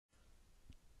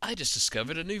I just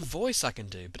discovered a new voice I can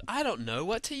do, but I don't know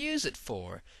what to use it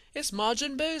for. It's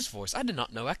Majin Buu's voice. I did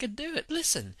not know I could do it.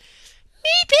 Listen. Me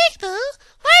big Boo,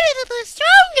 why little Boo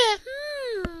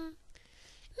stronger?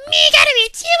 Me gotta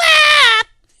beat you up.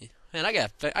 Man,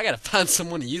 I gotta find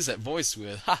someone to use that voice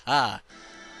with. Ha ha.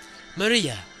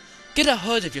 Maria, get a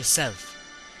hold of yourself.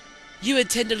 You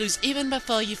intend to lose even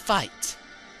before you fight.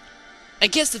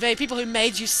 Against the very people who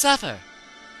made you suffer.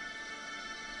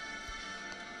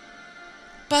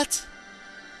 But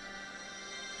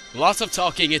lots of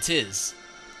talking it is.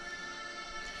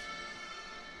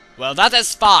 Well, that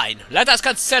is fine. Let us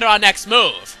consider our next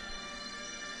move.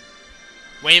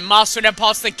 We must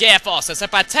reinforce the gear forces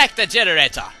and protect the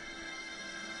generator.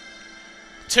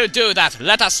 To do that,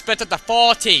 let us split into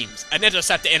 4 teams and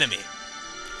intercept the enemy.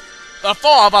 The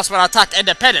 4 of us will attack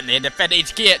independently and defend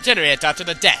each gear generator to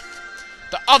the death.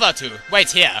 The other 2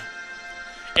 wait here.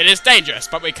 It is dangerous,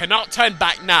 but we cannot turn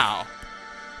back now.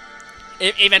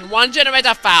 If even one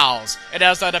generator fails, it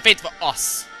is a defeat for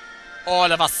us.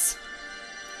 All of us.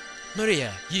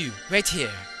 Maria, you, wait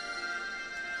here.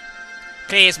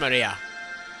 Please, Maria.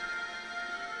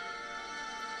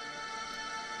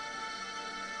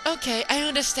 Okay, I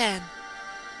understand.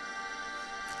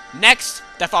 Next,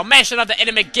 the formation of the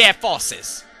enemy gear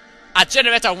forces. At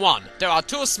Generator 1, there are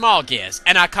 2 small gears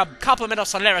and a complement of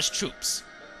Solaris troops.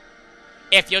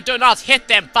 If you do not hit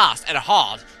them fast and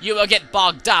hard, you will get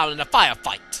bogged down in a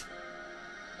firefight.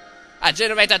 At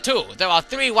Generator 2, there are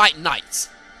 3 White Knights.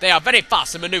 They are very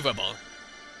fast and maneuverable.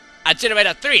 At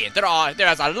Generator 3,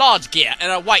 there is a large gear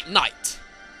and a White Knight.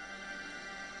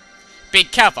 Be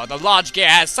careful, the large gear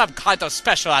has some kind of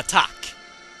special attack.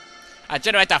 At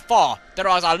Generator 4, there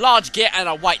is a large gear and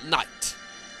a White Knight.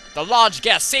 The large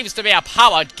gear seems to be a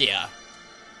powered gear.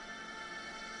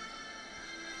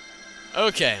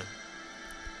 Okay.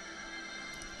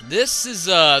 This is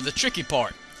the tricky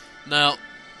part. Now,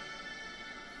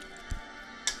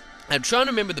 I'm trying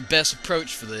to remember the best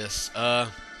approach for this.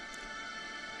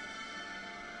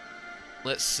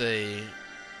 Let's see.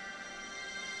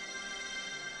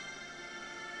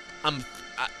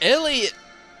 Ellie,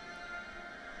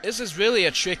 this is really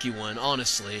a tricky one,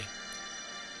 honestly.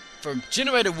 For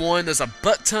Generator 1, there's a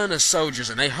butt ton of soldiers,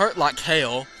 and they hurt like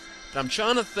hell. But I'm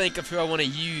trying to think of who I want to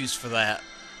use for that.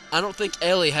 I don't think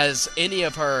Ellie has any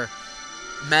of her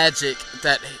magic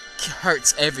that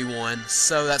hurts everyone,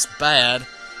 so that's bad.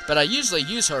 But I usually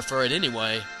use her for it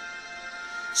anyway.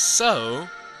 So,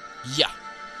 yeah.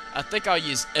 I think I'll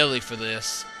use Ellie for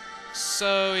this.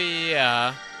 So,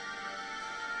 yeah.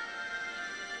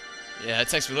 Yeah, it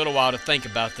takes me a little while to think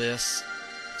about this.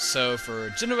 So, for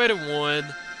Generator 1,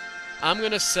 I'm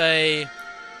going to say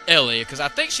Ellie, because I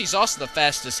think she's also the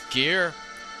fastest gear.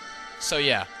 So,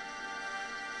 yeah.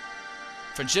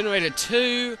 For Generator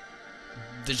 2,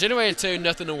 the Generator 2,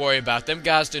 nothing to worry about. Them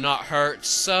guys do not hurt,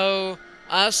 so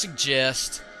I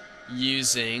suggest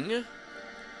using...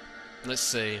 Let's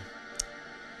see.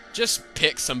 Just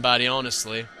pick somebody,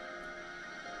 honestly.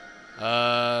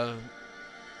 I'll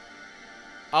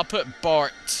put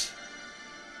Bart.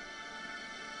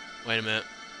 Wait a minute.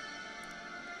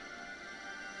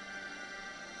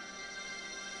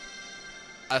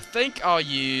 I think I'll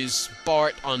use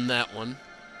Bart on that one.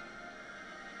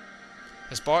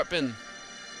 Has Bart been...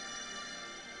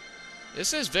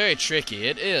 This is very tricky.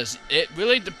 It is. It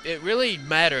really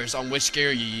matters on which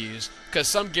gear you use, because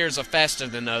some gears are faster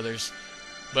than others.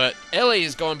 But Ellie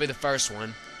is going to be the first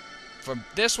one. For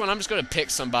this one, I'm just going to pick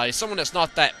somebody. Someone that's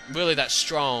not really that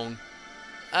strong.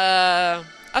 I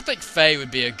think Faye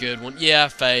would be a good one. Yeah,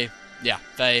 Faye. Yeah,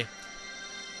 Faye.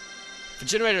 For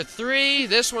Generator 3,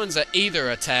 this one's an either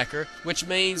attacker, which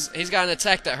means he's got an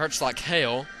attack that hurts like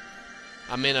hell.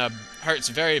 I mean, hurts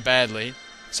very badly.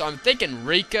 So I'm thinking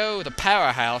Rico, the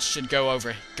powerhouse, should go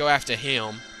after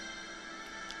him.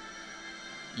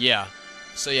 Yeah.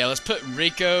 So yeah, let's put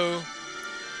Rico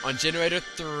on Generator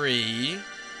 3.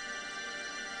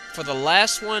 For the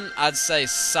last one, I'd say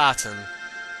Satan.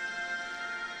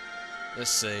 Let's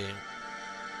see.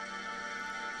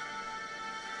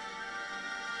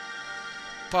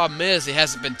 Problem is, he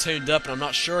hasn't been tuned up, and I'm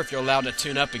not sure if you're allowed to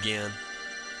tune up again.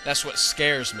 That's what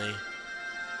scares me.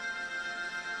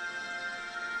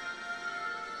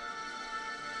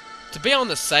 To be on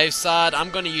the safe side,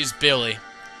 I'm going to use Billy.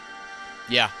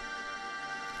 Yeah.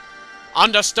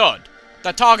 Understood.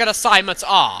 The target assignments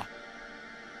are...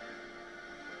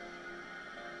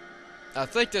 I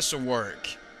think this will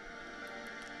work.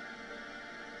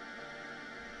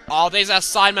 Are these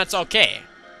assignments okay?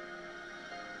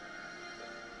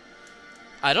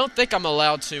 I don't think I'm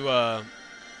allowed to,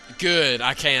 Good,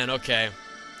 I can, okay.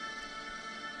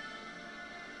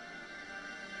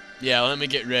 Yeah, let me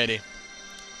get ready.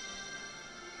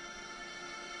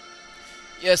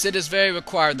 Yes, it is very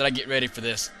required that I get ready for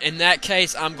this. In that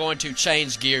case, I'm going to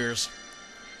change gears.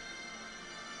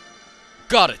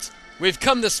 Got it. We've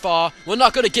come this far. We're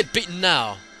not going to get beaten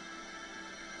now.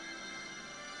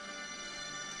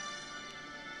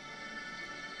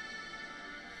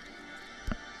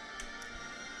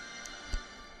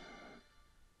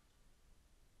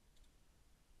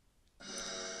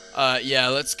 Yeah,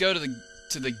 let's go to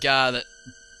the guy that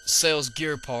sells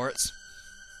gear parts.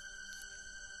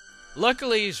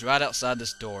 Luckily, he's right outside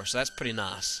this door, so that's pretty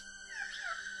nice.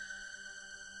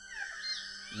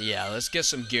 Yeah, let's get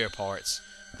some gear parts.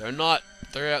 They are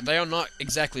not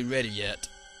exactly ready yet.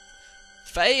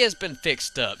 Faye has been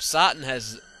fixed up. Satan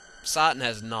has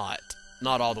not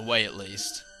all the way at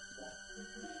least.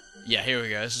 Yeah, here we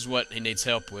go. This is what he needs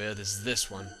help with. Is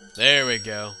this one? There we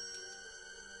go.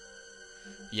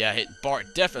 Yeah,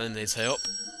 Bart definitely needs help.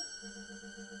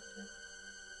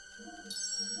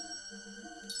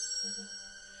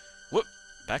 Whoop!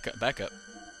 Back up, back up.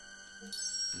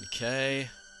 Okay.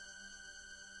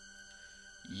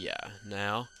 Yeah,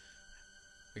 now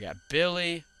we got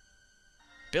Billy.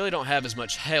 Billy don't have as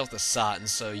much health as Satan,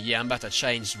 so yeah, I'm about to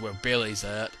change where Billy's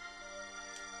at.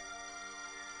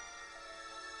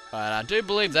 But I do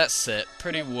believe that's set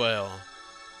pretty well.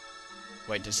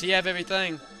 Wait, does he have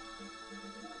everything?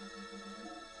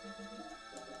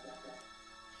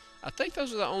 I think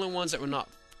those are the only ones that were not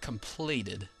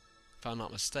completed, if I'm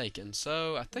not mistaken.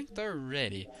 So I think they're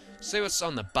ready. See what's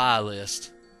on the buy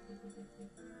list.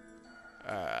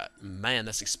 Man,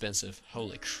 that's expensive.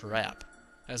 Holy crap.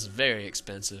 That's very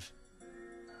expensive.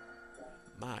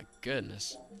 My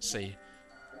goodness. Let's see.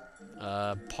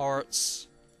 Parts.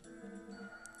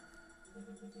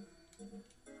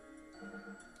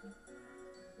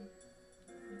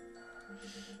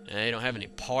 You don't have any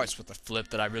parts with the flip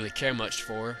that I really care much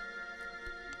for.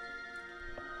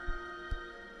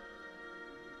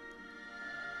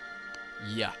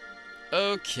 Yeah.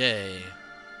 Okay.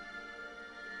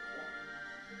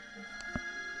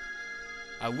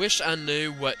 I wish I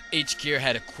knew what each gear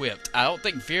had equipped. I don't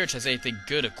think Virage has anything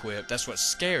good equipped. That's what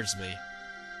scares me.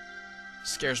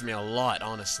 Scares me a lot,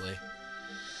 honestly.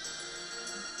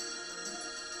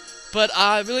 But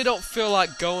I really don't feel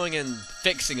like going and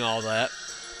fixing all that,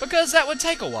 because that would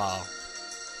take a while.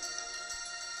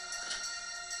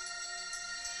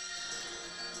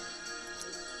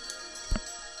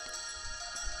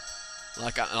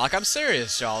 Like I'm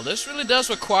serious, y'all. This really does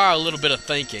require a little bit of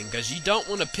thinking, because you don't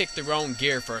want to pick the wrong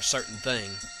gear for a certain thing.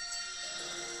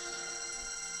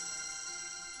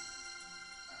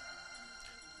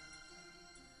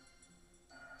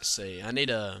 Let's see. I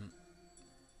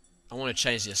want to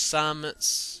change the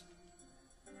assignments.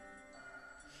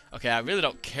 Okay, I really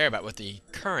don't care about what the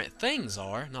current things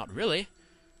are. Not really.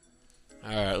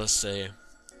 Alright, let's see.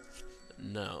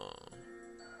 No.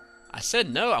 I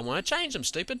said no. I want to change them,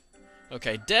 stupid.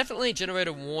 Okay, definitely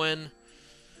generator 1.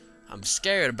 I'm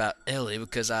scared about Ellie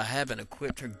because I haven't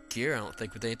equipped her gear, I don't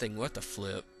think, with anything worth a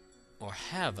flip. Or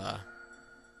have I?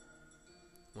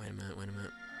 Wait a minute, wait a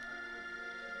minute.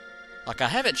 Like, I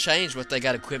haven't changed what they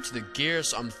got equipped to the gear,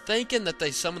 so I'm thinking that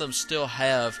some of them still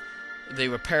have the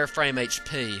repair frame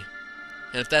HP.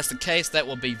 And if that's the case, that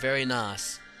will be very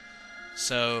nice.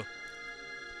 So,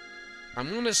 I'm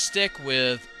going to stick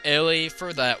with Ellie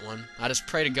for that one. I just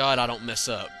pray to God I don't mess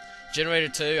up. Generator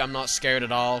 2, I'm not scared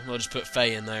at all. We'll just put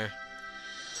Faye in there.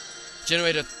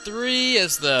 Generator 3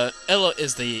 is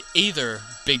the either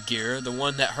big gear, the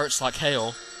one that hurts like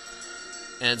hell.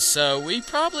 And so we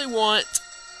probably want...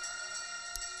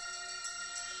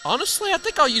 Honestly, I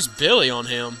think I'll use Billy on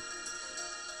him.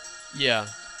 Yeah.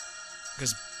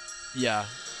 Because, yeah.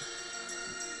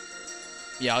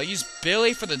 Yeah, I'll use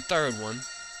Billy for the third one.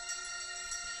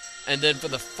 And then for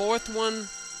the fourth one,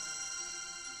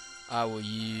 I will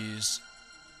use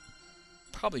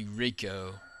probably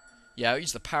Rico. Yeah, I'll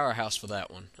use the powerhouse for that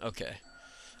one. Okay.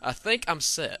 I think I'm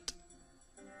set.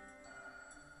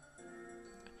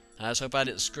 I just hope I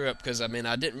didn't screw up, because, I mean,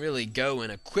 I didn't really go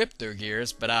and equip their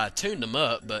gears, but I tuned them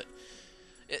up, but...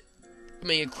 I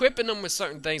mean, equipping them with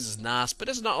certain things is nice, but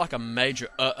it's not like a major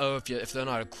uh-oh if they're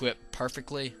not equipped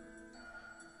perfectly.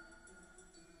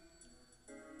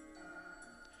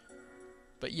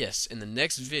 But yes, in the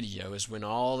next video is when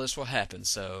all this will happen,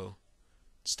 so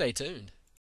stay tuned.